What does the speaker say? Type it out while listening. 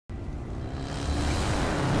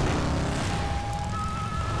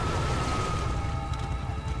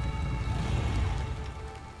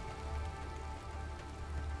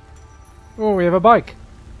Oh, we have a bike.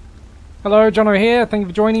 Hello, Jono here. Thank you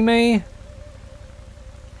for joining me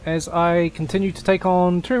as I continue to take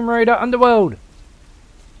on Tomb Raider Underworld.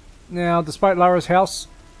 Now, despite Lara's house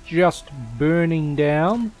just burning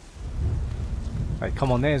down... Wait,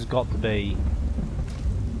 come on, there's got to be...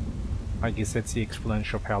 I guess that's the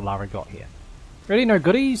explanation of how Lara got here. Really? No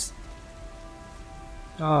goodies?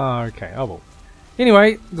 Oh, okay. Oh well.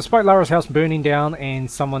 Anyway, despite Lara's house burning down and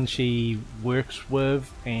someone she works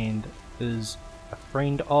with and is a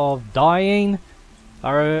friend of dying,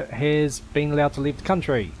 Lara has been allowed to leave the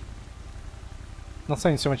country. Not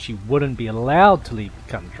saying so much she wouldn't be allowed to leave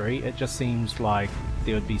the country, it just seems like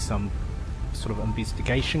there would be some sort of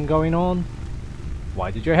investigation going on.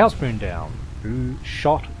 Why did your house burn down? Who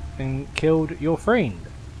shot and killed your friend?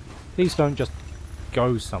 Please don't just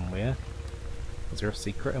go somewhere. Is there a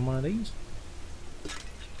secret in one of these?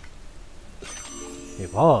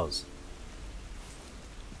 It was.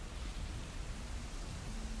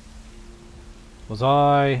 Was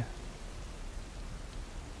I...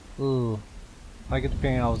 Ooh. I get the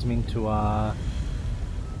feeling I was meant to go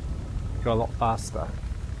a lot faster.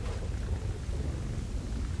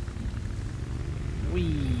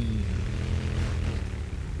 Whee!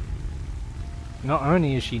 Not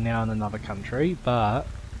only is she now in another country, but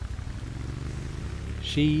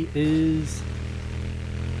she is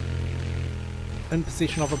in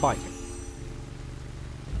possession of a bike.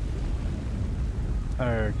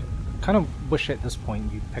 Okay. Kind of wish at this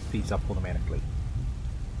point you'd pick these up automatically.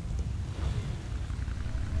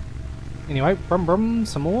 Anyway, brum brum,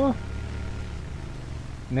 some more.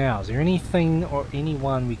 Now, is there anything or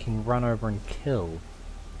anyone we can run over and kill?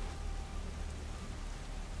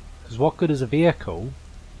 Because what good is a vehicle?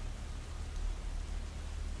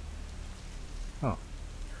 Oh.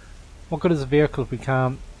 What good is a vehicle if we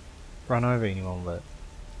can't run over anyone with it?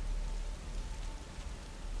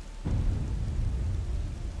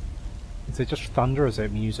 Is it just thunder or is it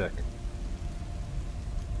music?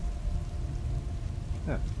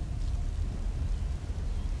 Yeah.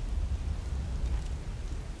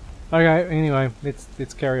 Okay, anyway,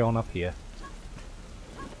 let's carry on up here.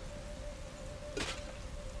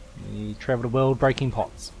 We travel the world breaking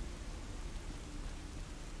pots.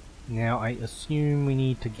 Now I assume we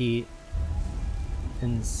need to get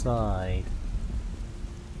inside.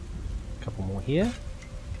 A couple more here.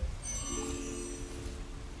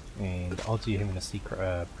 And odds of you having a secret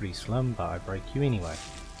are pretty slim, but I break you anyway.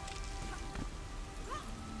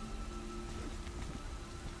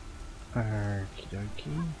 Okie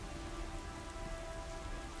dokie.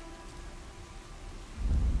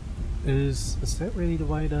 Is that really the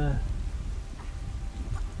way to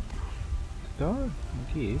go?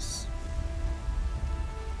 I guess.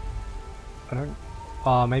 I don't.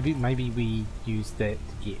 Oh, maybe we use that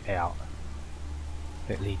to get out.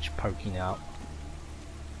 That ledge poking out.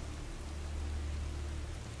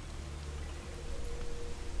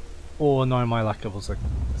 Or no, my luck, it was a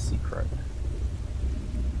secret.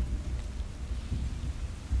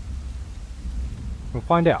 We'll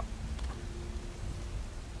find out.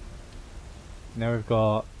 Now we've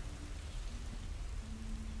got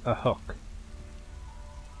a hook.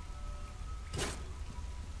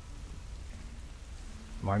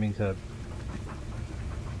 Am I mean to...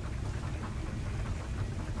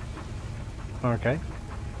 Okay.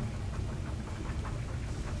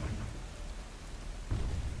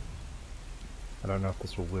 I don't know if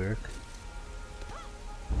this will work.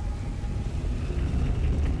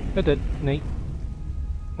 It did. Neat.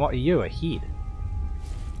 What are you? A head?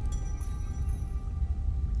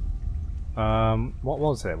 What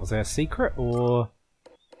was that? Was that a secret or...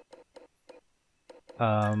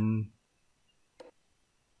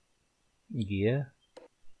 Yeah.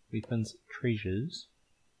 Weapons, treasures.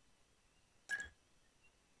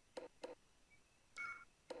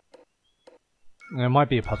 It might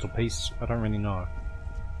be a puzzle piece, I don't really know.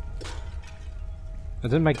 I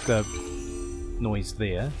didn't make the noise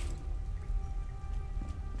there.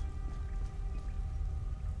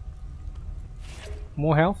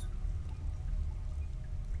 More health?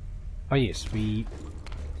 Oh yes, we...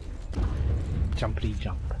 Jumpity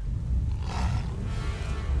jump.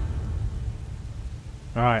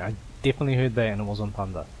 Alright, I definitely heard that and it wasn't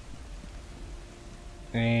thunder.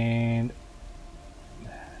 And...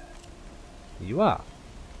 Here you are.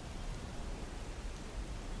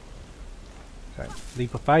 Okay,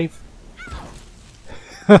 leap of faith.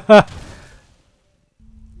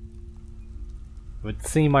 Would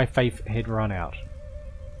see my faith had run out.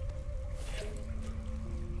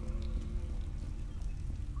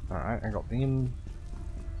 Alright, I got them.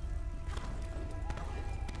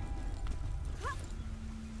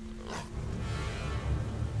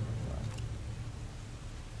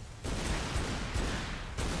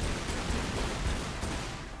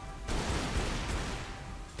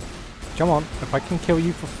 Come on, if I can kill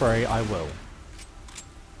you for free, I will.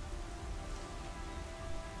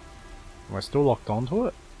 Am I still locked onto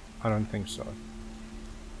it? I don't think so.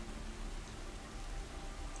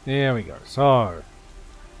 There we go. So,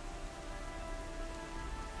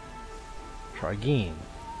 try again.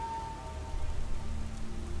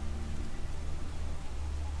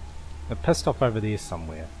 They're pissed off over there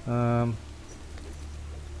somewhere.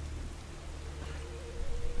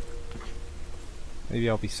 Maybe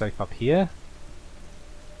I'll be safe up here.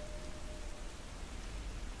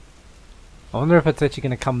 I wonder if it's actually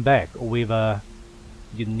going to come back, or whether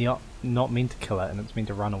you're not meant to kill it and it's meant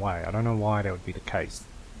to run away. I don't know why that would be the case.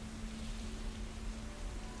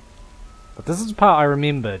 But this is the part I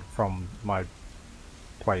remembered from my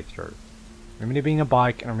playthrough. I remember there being a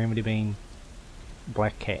bike, and I remember there being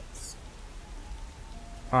black cats.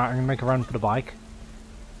 Alright, I'm going to make a run for the bike.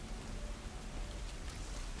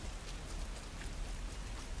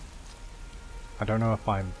 I don't know if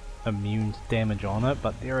I'm immune to damage on it,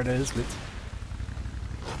 but there it is. Let's...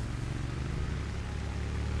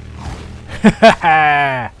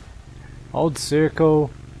 Hold circle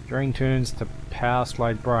during turns to power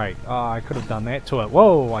slide brake. Oh, I could have done that to it.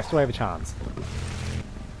 Whoa, I still have a chance.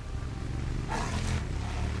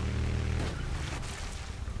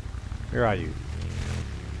 Where are you?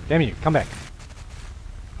 Damn you, come back.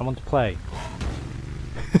 I want to play.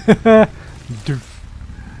 Doof.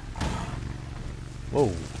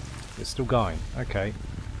 Whoa, it's still going. Okay.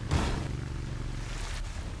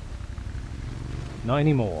 Not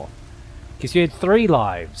anymore. Guess you had 3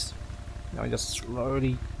 lives. Now just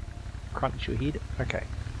slowly crunch your head. Okay.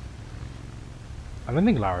 I don't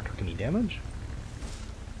think Lara took any damage.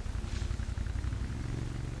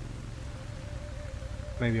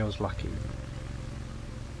 Maybe I was lucky.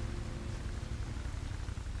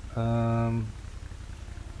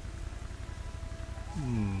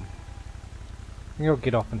 I think I'll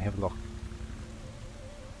get off and have a look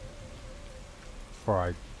before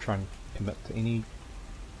I try and commit to any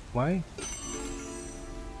way.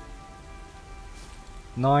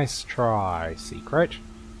 Nice try, secret.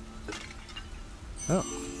 Oh.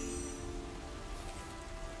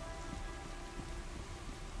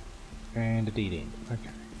 And a dead end.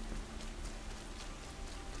 Okay.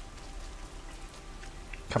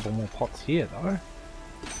 Couple more pots here though.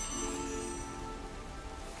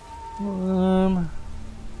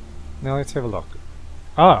 Now let's have a look.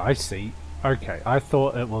 Oh, I see. Okay, I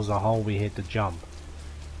thought it was a hole we had to jump.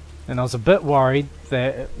 And I was a bit worried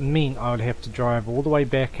that it meant I would have to drive all the way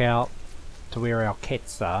back out to where our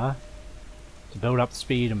cats are to build up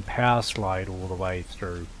speed and power slide all the way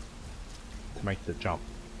through to make the jump.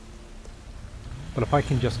 But if I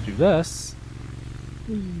can just do this,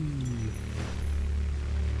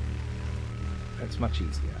 it's much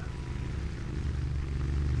easier.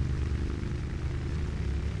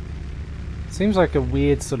 Seems like a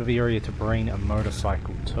weird sort of area to bring a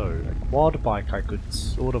motorcycle to. A quad bike I could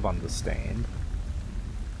sort of understand,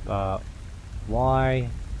 but why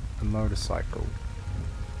a motorcycle?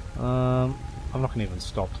 I'm not going to even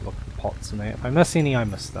stop to look for pots in there. If I miss any, I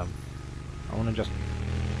miss them. I want to just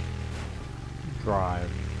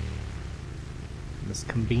drive this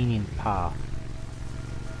convenient path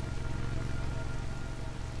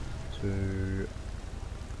to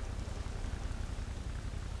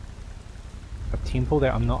a temple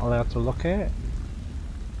that I'm not allowed to look at.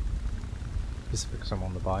 Just because I'm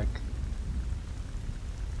on the bike.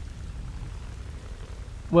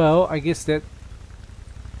 Well, I guess that...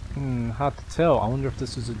 hard to tell. I wonder if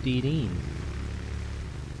this is a dead end.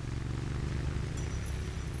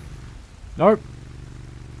 Nope.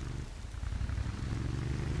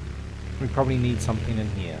 We probably need something in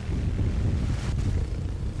here.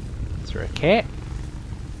 Is there a cat?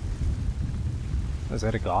 Is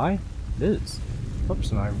that a guy? It is.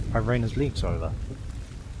 Oops, and I ran his legs over.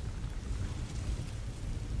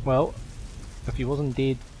 Well, if he wasn't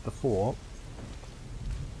dead before,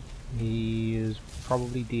 he is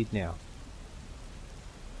probably dead now.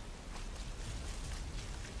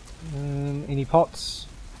 Any pots?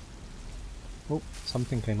 Oh,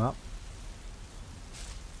 something came up.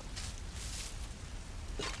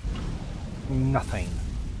 Nothing.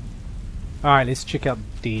 Alright, let's check out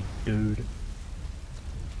dead dude.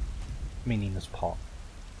 Meaning this pot.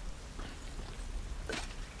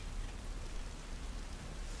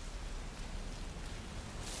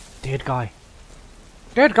 Dead guy.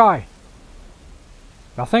 Dead guy!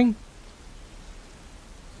 Nothing?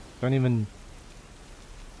 Don't even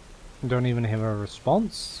have a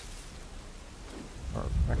response? Oh,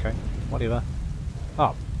 okay, whatever.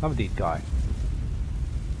 Oh, another dead guy.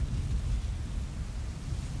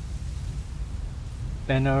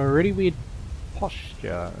 in a really weird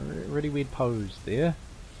posture, really weird pose there.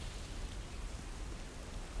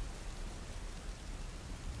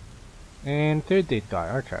 And third dead guy.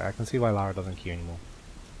 Okay, I can see why Lara doesn't care anymore.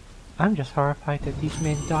 I'm just horrified that these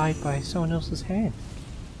men died by someone else's hand.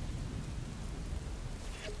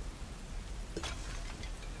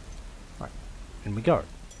 Right, in we go.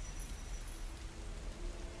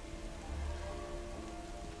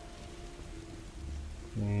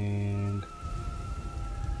 And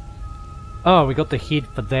oh, we got the head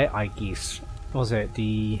for that, I guess. What was it?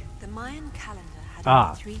 The Mayan calendar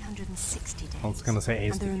had 360 days. I was going to say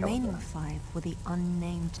and the remaining 5 were the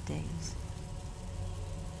unnamed days.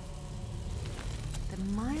 The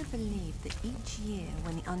Maya believed that each year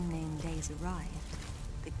when the unnamed days arrived,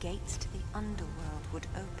 the gates to the underworld would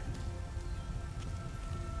open.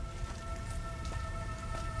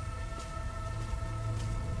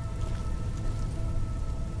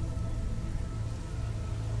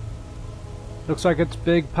 Looks like it's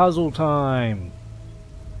big puzzle time.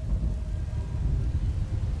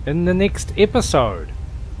 In the next episode.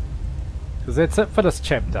 Because that's it for this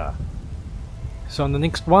chapter. So in the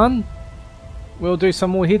next one, we'll do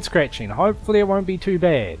some more head scratching. Hopefully it won't be too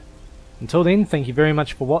bad. Until then, thank you very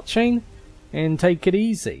much for watching, and take it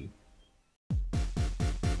easy.